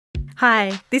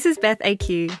Hi, this is Beth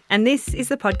AQ, and this is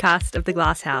the podcast of The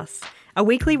Glass House, a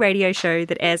weekly radio show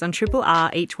that airs on Triple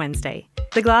R each Wednesday.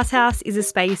 The Glass House is a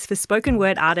space for spoken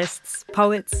word artists,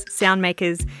 poets, sound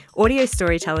makers, audio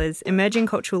storytellers, emerging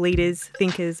cultural leaders,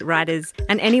 thinkers, writers,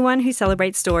 and anyone who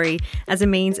celebrates story as a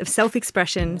means of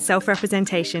self-expression,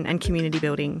 self-representation, and community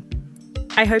building.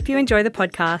 I hope you enjoy the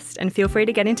podcast and feel free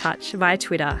to get in touch via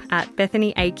Twitter at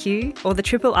BethanyAQ or the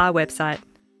Triple R website.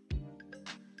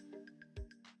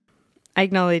 I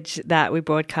acknowledge that we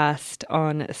broadcast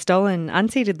on stolen,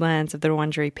 unceded lands of the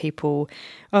Wurundjeri people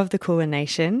of the Kulin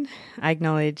Nation. I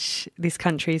acknowledge this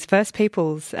country's First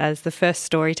Peoples as the first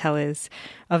storytellers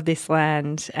of this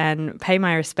land and pay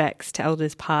my respects to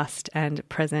elders past and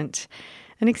present,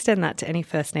 and extend that to any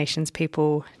First Nations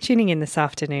people tuning in this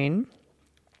afternoon.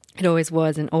 It always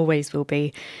was and always will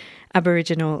be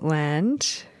Aboriginal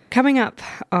land. Coming up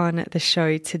on the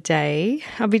show today,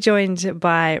 I'll be joined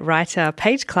by writer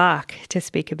Paige Clark to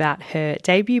speak about her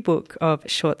debut book of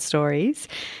short stories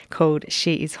called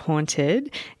She is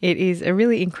Haunted. It is a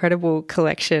really incredible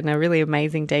collection, a really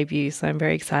amazing debut, so I'm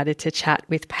very excited to chat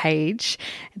with Paige.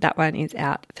 That one is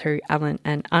out through Allen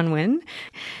and Unwin,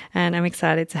 and I'm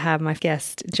excited to have my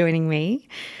guest joining me.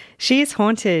 She is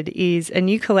Haunted is a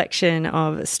new collection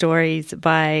of stories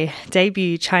by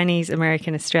debut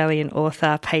Chinese-American-Australian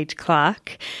author Paige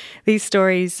Clark. These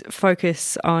stories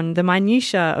focus on the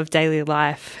minutiae of daily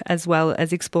life, as well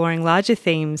as exploring larger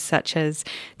themes such as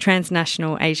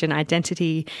transnational Asian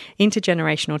identity,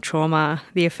 intergenerational trauma,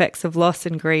 the effects of loss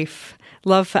and grief,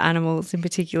 love for animals, in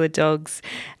particular dogs,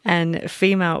 and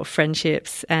female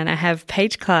friendships. And I have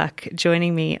Paige Clark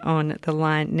joining me on the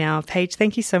line now. Paige,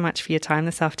 thank you so much for your time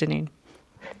this afternoon.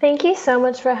 Thank you so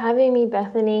much for having me,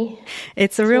 Bethany.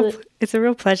 It's a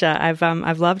real pleasure.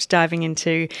 I've loved diving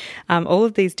into all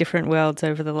of these different worlds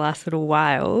over the last little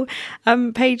while.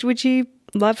 Paige, would you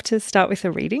love to start with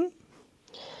a reading?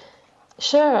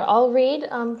 Sure, I'll read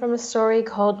from a story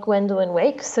called Gwendolyn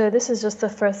Wakes. So this is just the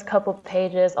first couple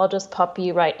pages. I'll just pop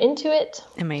you right into it.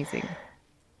 Amazing.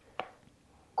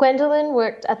 Gwendolyn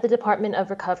worked at the Department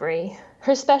of Recovery.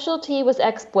 Her specialty was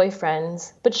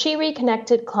ex-boyfriends, but she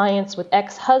reconnected clients with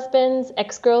ex-husbands,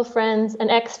 ex-girlfriends, and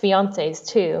ex-fiancés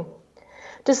too.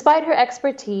 Despite her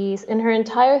expertise, in her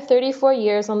entire 34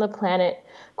 years on the planet,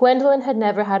 Gwendolyn had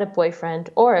never had a boyfriend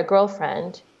or a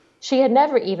girlfriend. She had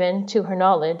never even, to her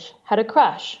knowledge, had a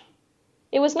crush.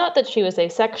 It was not that she was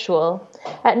asexual.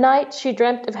 At night, she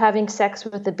dreamt of having sex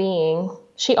with a being.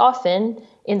 She often,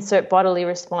 insert bodily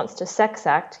response to sex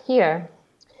act here.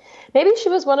 Maybe she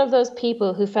was one of those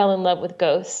people who fell in love with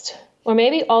ghosts. Or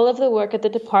maybe all of the work at the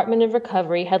Department of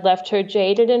Recovery had left her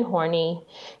jaded and horny,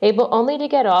 able only to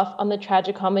get off on the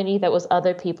tragicomedy that was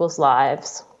other people's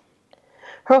lives.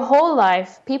 Her whole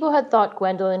life, people had thought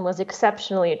Gwendolyn was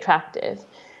exceptionally attractive,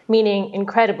 meaning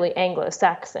incredibly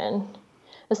Anglo-Saxon.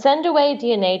 A send-away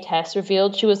DNA test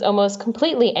revealed she was almost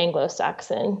completely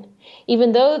Anglo-Saxon,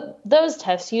 even though those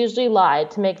tests usually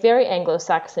lied to make very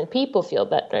Anglo-Saxon people feel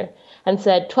better and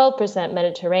said 12%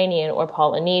 Mediterranean or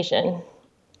Polynesian.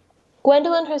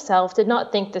 Gwendolyn herself did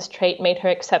not think this trait made her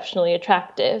exceptionally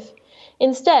attractive.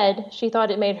 Instead, she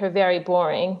thought it made her very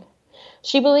boring.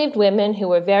 She believed women who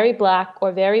were very black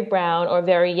or very brown or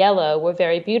very yellow were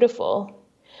very beautiful.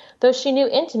 Though she knew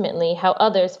intimately how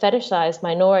others fetishized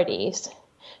minorities,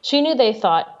 she knew they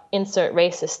thought, insert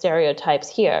racist stereotypes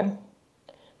here.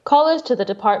 Callers to the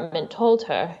department told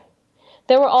her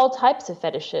there were all types of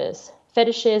fetishes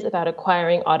about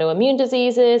acquiring autoimmune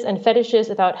diseases and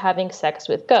fetishes about having sex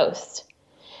with ghosts.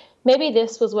 Maybe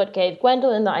this was what gave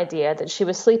Gwendolyn the idea that she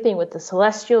was sleeping with the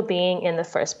celestial being in the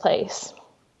first place.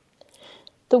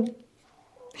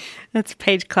 That's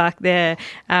Paige Clark there,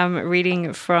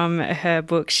 reading from her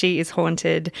book, She is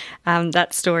Haunted,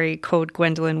 that story called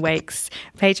Gwendolyn Wakes.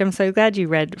 Paige, I'm so glad you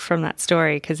read from that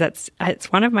story because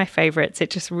it's one of my favourites. It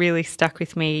just really stuck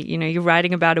with me. You know, you're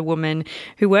writing about a woman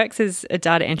who works as a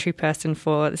data entry person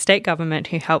for the state government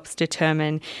who helps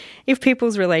determine if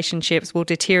people's relationships will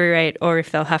deteriorate or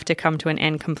if they'll have to come to an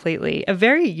end completely. A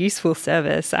very useful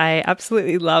service. I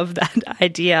absolutely love that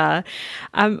idea.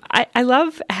 I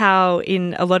love how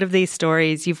in a lot of these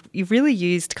stories you've really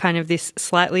used kind of this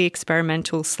slightly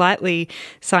experimental, slightly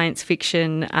science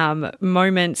fiction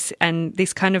moments and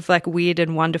this kind of like weird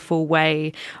and wonderful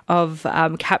way of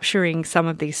capturing some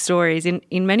of these stories.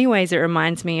 In many ways, it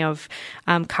reminds me of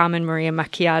Carmen Maria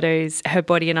Macchiato's Her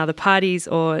Body and Other Parties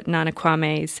or Nana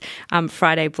Kwame's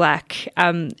Friday Black.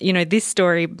 This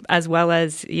story, as well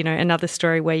as, another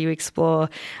story where you explore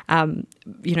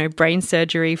brain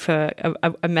surgery for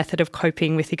a method of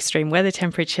coping with extreme weather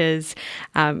temperatures.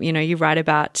 You write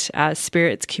about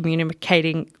spirits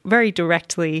communicating very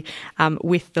directly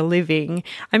with the living.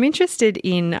 I'm interested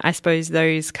in, I suppose,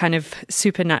 those kind of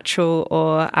supernatural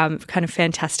or kind of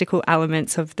fantastical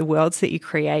elements of the worlds that you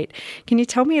create. Can you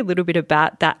tell me a little bit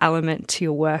about that element to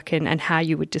your work and how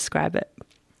you would describe it?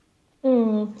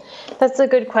 That's a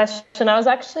good question. I was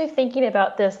actually thinking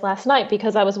about this last night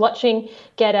because I was watching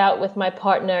Get Out with my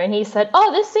partner, and he said,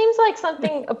 "Oh, this seems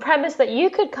like a premise that you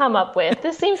could come up with.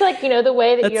 This seems like, the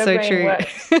way that your brain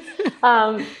works."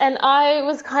 And I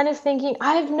was kind of thinking,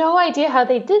 I have no idea how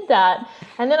they did that.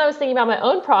 And then I was thinking about my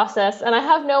own process, and I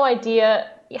have no idea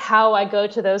how I go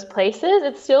to those places.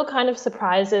 It still kind of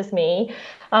surprises me.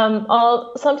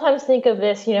 I'll sometimes think of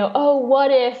this, what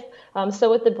if.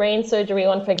 So with the brain surgery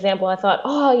one, for example, I thought,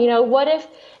 what if,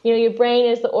 your brain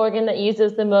is the organ that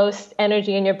uses the most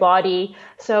energy in your body.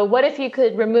 So what if you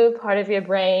could remove part of your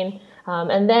brain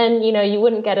and then, you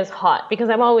wouldn't get as hot, because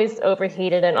I'm always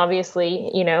overheated. And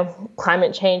obviously,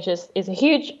 climate change is a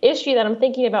huge issue that I'm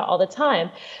thinking about all the time.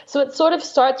 So it sort of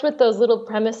starts with those little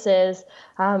premises.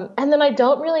 And then I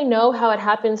don't really know how it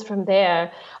happens from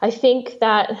there. I think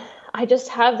that I just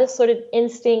have this sort of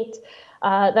instinct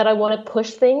that I want to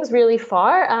push things really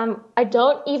far. I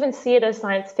don't even see it as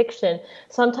science fiction.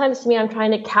 Sometimes to me, I'm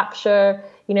trying to capture,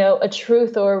 a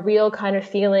truth or a real kind of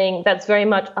feeling that's very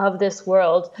much of this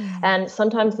world. And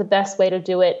sometimes the best way to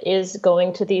do it is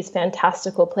going to these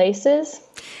fantastical places.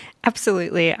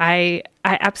 Absolutely. I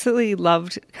absolutely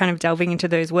loved kind of delving into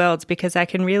those worlds, because I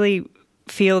can really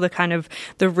feel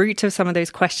the root of some of those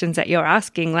questions that you're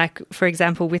asking. Like, for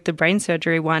example, with the brain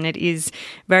surgery one, it is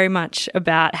very much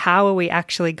about how are we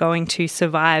actually going to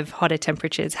survive hotter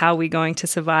temperatures? How are we going to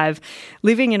survive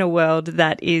living in a world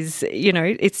that is,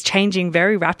 it's changing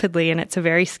very rapidly, and it's a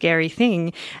very scary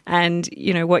thing. And,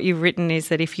 what you've written is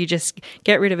that if you just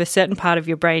get rid of a certain part of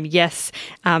your brain, yes,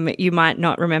 you might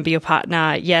not remember your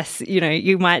partner. Yes,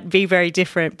 you might be very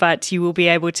different, but you will be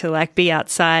able to be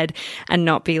outside and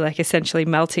not be essentially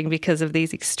melting because of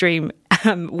these extreme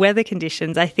weather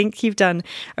conditions. I think you've done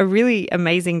a really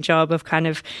amazing job of kind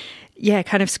of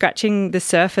scratching the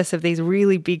surface of these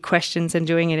really big questions and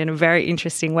doing it in a very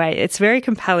interesting way. It's very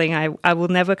compelling. I will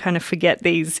never kind of forget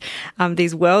these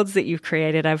worlds that you've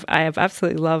created. I have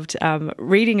absolutely loved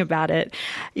reading about it.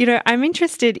 I'm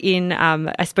interested in,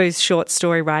 I suppose, short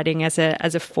story writing as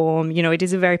a form. It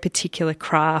is a very particular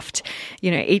craft.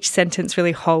 Each sentence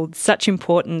really holds such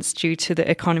importance due to the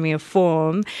economy of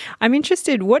form. I'm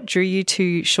interested, what drew you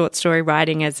to short story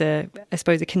writing as a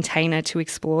container to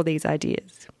explore these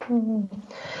ideas?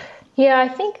 Yeah, I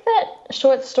think that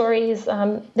short stories,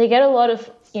 they get a lot of,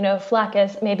 flack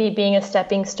as maybe being a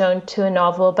stepping stone to a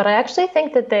novel. But I actually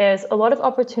think that there's a lot of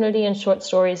opportunity in short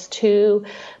stories to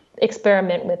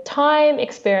experiment with time,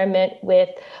 experiment with,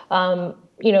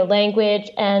 language,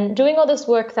 and doing all this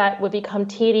work that would become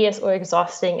tedious or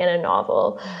exhausting in a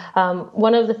novel.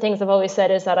 One of the things I've always said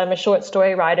is that I'm a short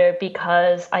story writer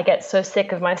because I get so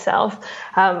sick of myself.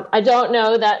 I don't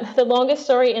know that the longest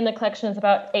story in the collection is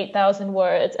about 8,000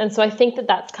 words. And so I think that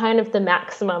that's kind of the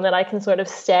maximum that I can sort of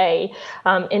stay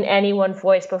in any one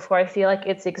voice before I feel like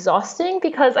it's exhausting,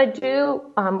 because I do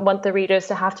want the readers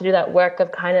to have to do that work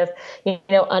of kind of,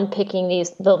 unpicking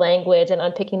the language and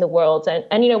unpicking the worlds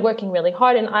and working really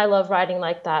hard. And I love writing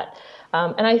like that.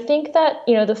 And I think that,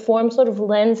 the form sort of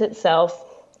lends itself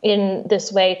in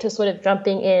this way to sort of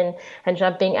jumping in and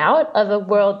jumping out of a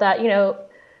world that,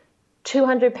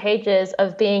 200 pages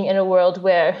of being in a world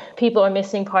where people are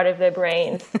missing part of their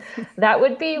brains. That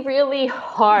would be really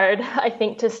hard, I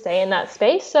think, to stay in that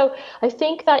space. So I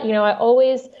think that, I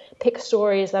always pick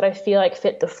stories that I feel like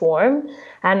fit the form.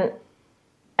 And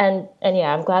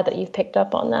yeah, I'm glad that you've picked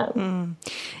up on that.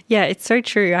 Yeah, it's so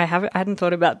true. I hadn't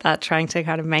thought about that, trying to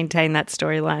kind of maintain that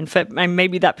storyline for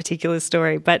maybe that particular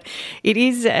story. But it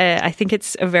is, I think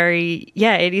it's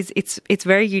it's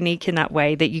very unique in that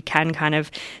way that you can kind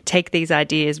of take these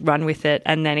ideas, run with it,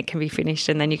 and then it can be finished,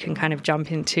 and then you can kind of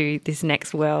jump into this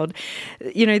next world.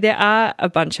 There are a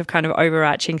bunch of kind of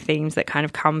overarching themes that kind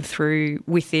of come through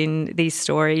within these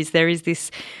stories. There is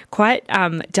this quite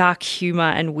dark humour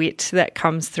and wit that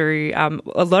comes through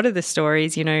a lot of the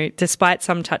stories, despite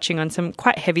some touching on some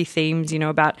quite heavy themes,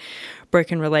 about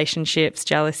broken relationships,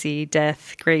 jealousy,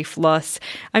 death, grief, loss.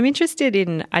 I'm interested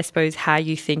in, I suppose, how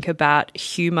you think about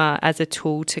humour as a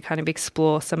tool to kind of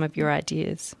explore some of your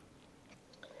ideas.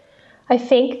 I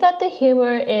think that the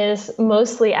humour is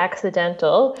mostly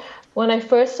accidental. When I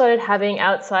first started having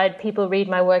outside people read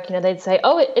my work, they'd say,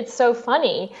 "Oh, it's so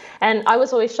funny." And I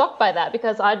was always shocked by that,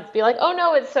 because I'd be like, "Oh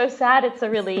no, it's so sad. It's a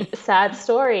really sad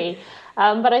story."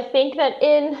 But I think that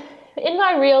in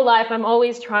my real life, I'm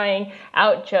always trying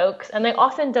out jokes, and they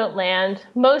often don't land,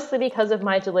 mostly because of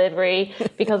my delivery,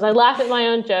 because I laugh at my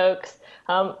own jokes.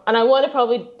 And I want to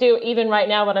probably do even right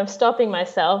now, but I'm stopping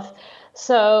myself.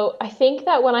 So I think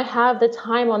that when I have the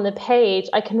time on the page,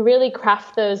 I can really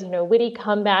craft those, witty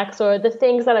comebacks or the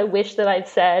things that I wish that I'd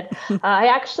said. I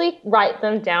actually write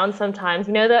them down sometimes.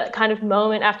 That kind of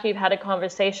moment after you've had a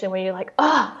conversation where you're like,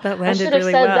 oh, I should have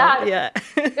said that. Yeah.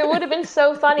 It would have been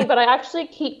so funny, but I actually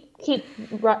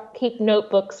keep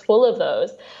notebooks full of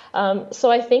those.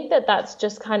 So I think that that's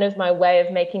just kind of my way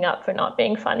of making up for not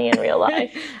being funny in real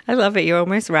life. I love it. You're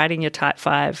almost writing your type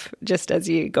 5 just as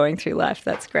you're going through life.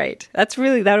 That's great.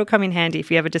 That'll come in handy if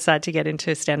you ever decide to get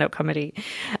into stand-up comedy.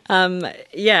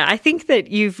 I think that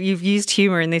you've used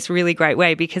humor in this really great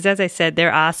way because, as I said,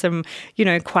 there are some,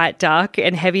 quite dark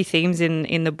and heavy themes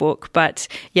in the book. But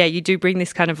yeah, you do bring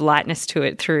this kind of lightness to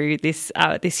it through this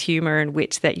humor and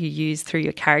wit that you use through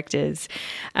your characters.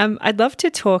 I'd love to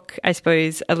talk, I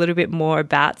suppose, a little bit more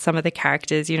about some of the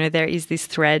characters. There is this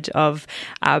thread of,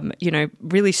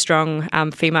 really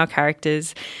strong female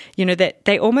characters, that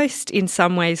they almost in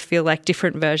some ways feel like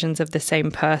different versions of the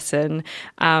same person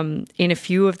in a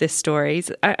few of the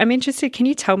stories. I'm interested, can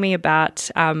you tell me about,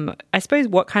 I suppose,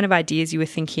 what kind of ideas you were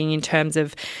thinking in terms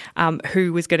of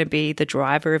who was going to be the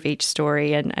driver of each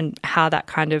story and how that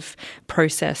kind of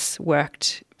process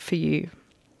worked for you?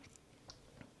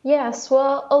 Yes,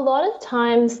 well, a lot of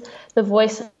times the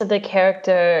voice of the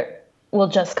character will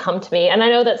just come to me. And I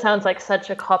know that sounds like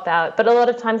such a cop-out, but a lot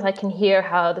of times I can hear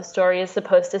how the story is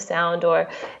supposed to sound, or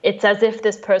it's as if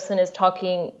this person is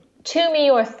talking to me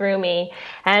or through me.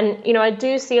 And, I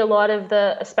do see a lot of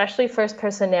especially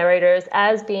first-person narrators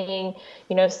as being,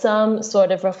 some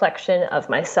sort of reflection of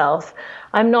myself.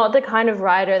 I'm not the kind of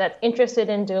writer that's interested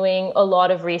in doing a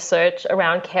lot of research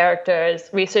around characters,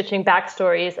 researching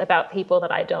backstories about people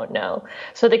that I don't know.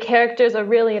 So the characters are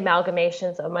really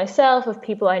amalgamations of myself, of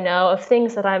people I know, of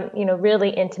things that I'm, really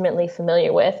intimately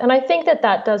familiar with. And I think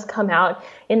that does come out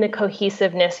in the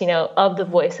cohesiveness, of the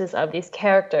voices of these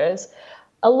characters.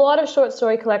 A lot of short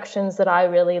story collections that I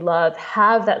really love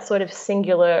have that sort of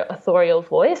singular authorial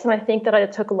voice. And I think that I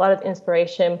took a lot of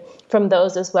inspiration from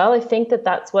those as well. I think that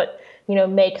that's what,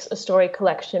 makes a story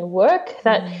collection work,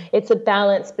 that it's a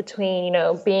balance between,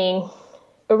 being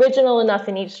original enough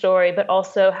in each story, but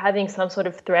also having some sort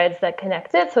of threads that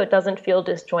connect it so it doesn't feel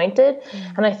disjointed.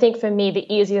 And I think for me, the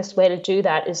easiest way to do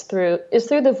that is through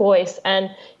the voice and,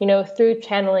 through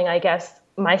channeling, I guess,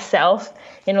 myself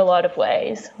in a lot of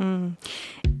ways.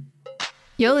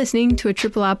 You're listening to a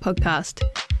Triple R podcast.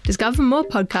 Discover more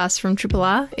podcasts from Triple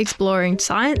R exploring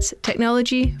science,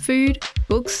 technology, food,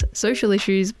 books, social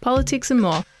issues, politics and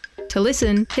more. To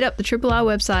listen, hit up the Triple R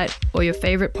website or your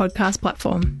favourite podcast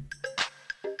platform.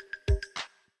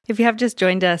 If you have just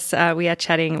joined us, we are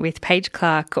chatting with Paige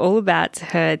Clark all about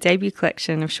her debut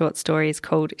collection of short stories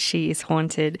called She is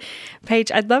Haunted.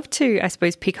 Paige, I'd love to, I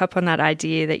suppose, pick up on that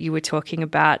idea that you were talking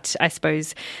about, I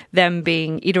suppose, them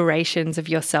being iterations of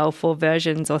yourself or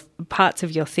versions or parts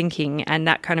of your thinking and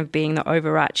that kind of being the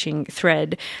overarching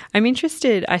thread. I'm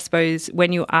interested, I suppose,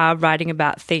 when you are writing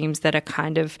about themes that are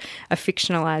kind of a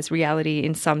fictionalized reality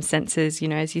in some senses,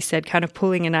 as you said, kind of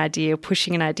pulling an idea,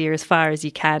 pushing an idea as far as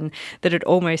you can, that it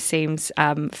almost seems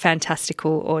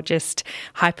fantastical or just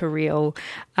hyper real.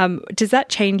 Does that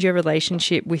change your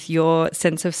relationship with your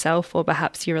sense of self, or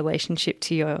perhaps your relationship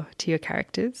to your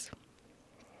characters?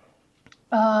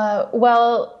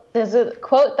 Well, there's a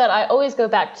quote that I always go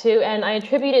back to, and I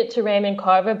attribute it to Raymond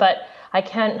Carver, but I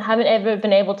haven't ever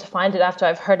been able to find it after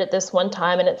I've heard it this one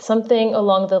time, and it's something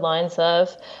along the lines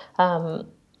of,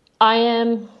 I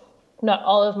am not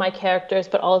all of my characters,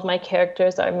 but all of my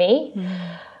characters are me.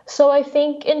 So I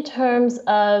think in terms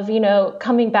of,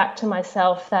 coming back to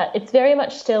myself, that it's very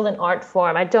much still an art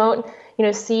form. I don't,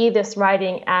 see this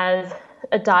writing as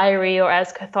a diary or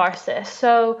as catharsis.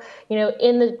 So,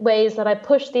 in the ways that I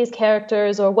push these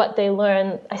characters or what they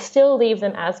learn, I still leave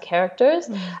them as characters.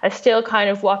 I still kind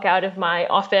of walk out of my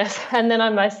office and then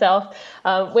I'm myself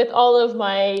with all of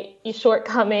my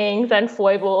shortcomings and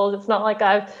foibles. It's not like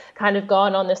I've kind of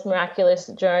gone on this miraculous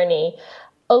journey.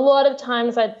 A lot of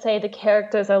times I'd say the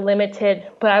characters are limited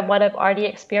by what I've already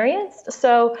experienced.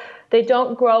 So they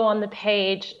don't grow on the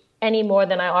page any more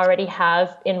than I already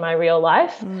have in my real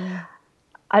life.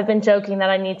 I've been joking that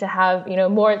I need to have,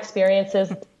 more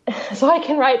experiences so I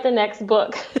can write the next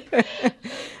book.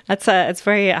 It's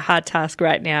very a hard task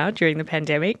right now during the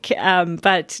pandemic.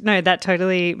 But no, that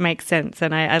totally makes sense.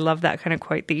 And I love that kind of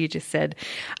quote that you just said.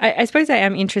 I suppose I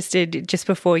am interested, just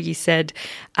before you said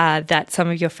that some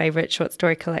of your favourite short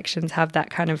story collections have that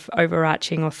kind of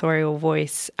overarching authorial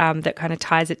voice that kind of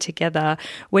ties it together.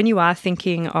 When you are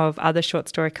thinking of other short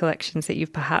story collections that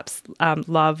you've perhaps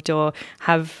loved or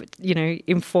have,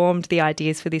 informed the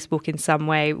ideas for this book in some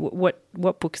way,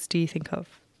 what books do you think of?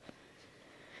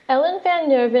 Ellen Van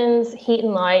Nerven's Heat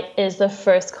and Light is the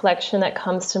first collection that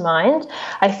comes to mind.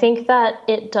 I think that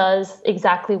it does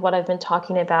exactly what I've been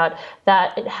talking about,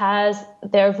 that it has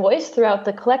their voice throughout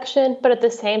the collection, but at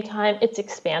the same time, it's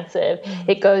expansive.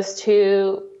 It goes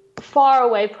to far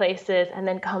away places and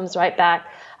then comes right back.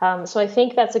 So I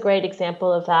think that's a great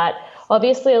example of that.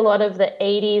 Obviously, a lot of the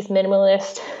 80s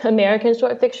minimalist American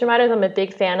short fiction writers I'm a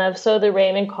big fan of, so the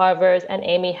Raymond Carvers and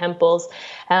Amy Hempels.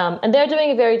 And they're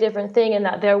doing a very different thing in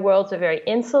that their worlds are very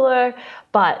insular,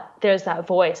 but there's that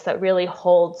voice that really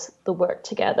holds the work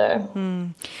together.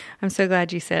 I'm so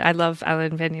glad you said. I love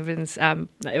Ellen Van Nerven's.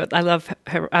 I love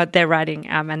her, their writing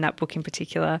and that book in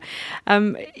particular.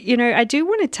 I do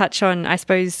want to touch on, I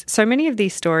suppose, so many of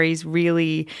these stories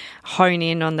really hone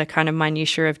in on the kind of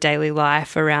minutiae of daily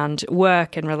life around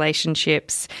work and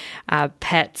relationships,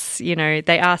 pets.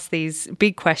 They ask these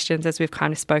big questions, as we've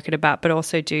kind of spoken about, but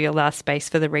also do allow space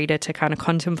for the reader to kind of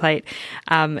contemplate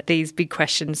these big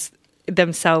questions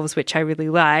themselves, which I really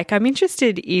like. I'm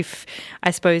interested if,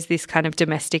 I suppose, this kind of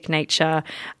domestic nature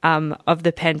of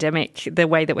the pandemic, the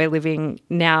way that we're living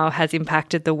now, has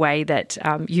impacted the way that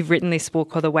you've written this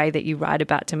book or the way that you write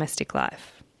about domestic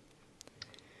life.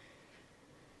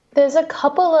 There's a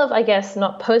couple of, I guess,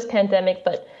 not post-pandemic,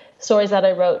 but stories that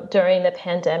I wrote during the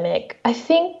pandemic. I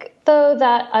think, though,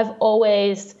 that I've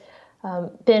always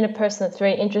been a person that's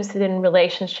very interested in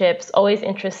relationships, always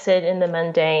interested in the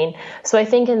mundane. So I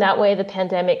think in that way the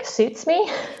pandemic suits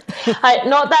me.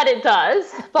 Not that it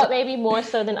does, but maybe more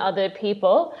so than other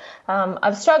people.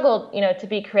 I've struggled, to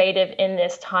be creative in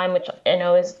this time, which I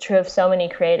know is true of so many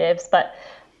creatives. But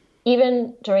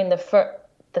even during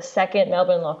the second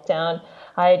Melbourne lockdown,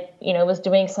 I, was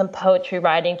doing some poetry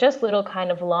writing, just little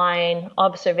kind of line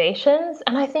observations.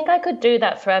 And I think I could do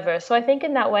that forever. So I think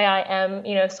in that way I am,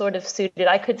 sort of suited.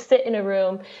 I could sit in a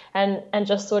room and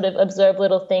just sort of observe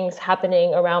little things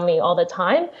happening around me all the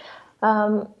time.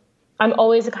 I'm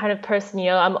always the kind of person,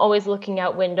 I'm always looking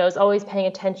out windows, always paying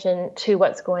attention to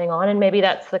what's going on. And maybe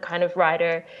that's the kind of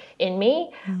writer in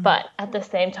me. But at the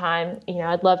same time,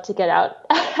 I'd love to get out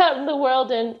in the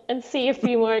world and see a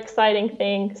few more exciting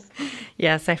things.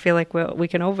 Yes, I feel like we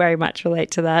can all very much relate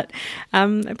to that.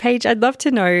 Paige, I'd love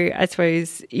to know, I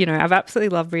suppose, I've absolutely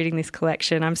loved reading this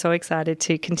collection. I'm so excited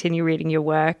to continue reading your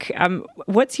work.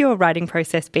 What's your writing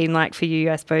process been like for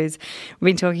you? I suppose we've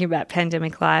been talking about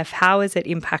pandemic life. How has it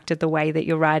impacted the way that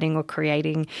you're writing or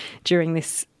creating during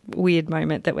this weird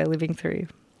moment that we're living through?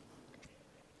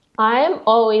 I'm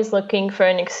always looking for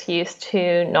an excuse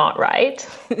to not write.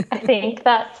 I think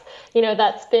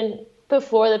that's been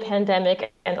before the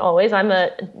pandemic and always. I'm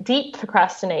a deep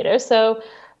procrastinator. So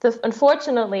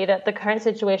unfortunately that the current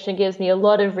situation gives me a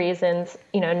lot of reasons,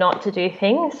 not to do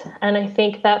things. And I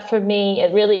think that for me,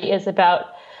 it really is about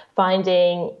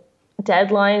finding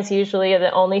deadlines. Usually are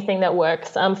the only thing that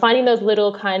works. Finding those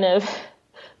little kind of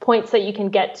points that you can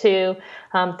get to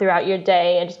throughout your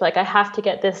day and just I have to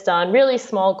get this done. Really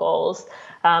small goals.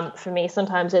 For me,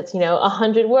 sometimes it's,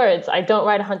 100 words. I don't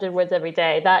write 100 words every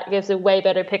day. That gives a way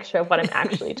better picture of what I'm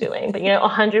actually doing. But,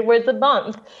 100 words a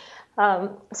month.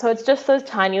 So it's just those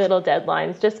tiny little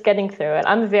deadlines, just getting through it.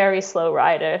 I'm a very slow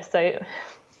writer, so...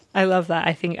 I love that.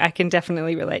 I think I can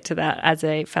definitely relate to that as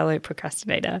a fellow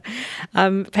procrastinator.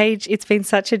 Paige, it's been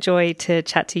such a joy to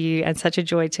chat to you and such a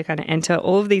joy to kind of enter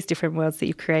all of these different worlds that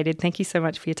you've created. Thank you so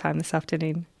much for your time this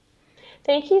afternoon.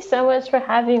 Thank you so much for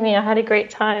having me. I had a great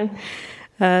time.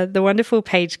 The wonderful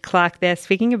Paige Clark there,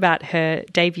 speaking about her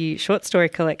debut short story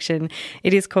collection.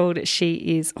 It is called She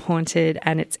Is Haunted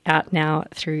and it's out now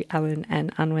through Allen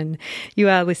and Unwin. You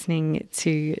are listening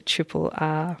to Triple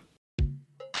R.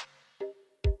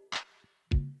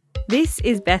 This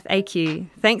is Beth AQ.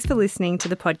 Thanks for listening to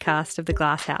the podcast of The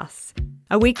Glass House,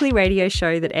 a weekly radio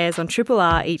show that airs on Triple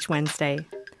R each Wednesday.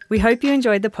 We hope you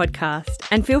enjoyed the podcast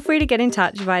and feel free to get in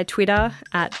touch via Twitter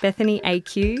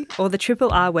 @BethanyAQ or the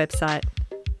Triple R website.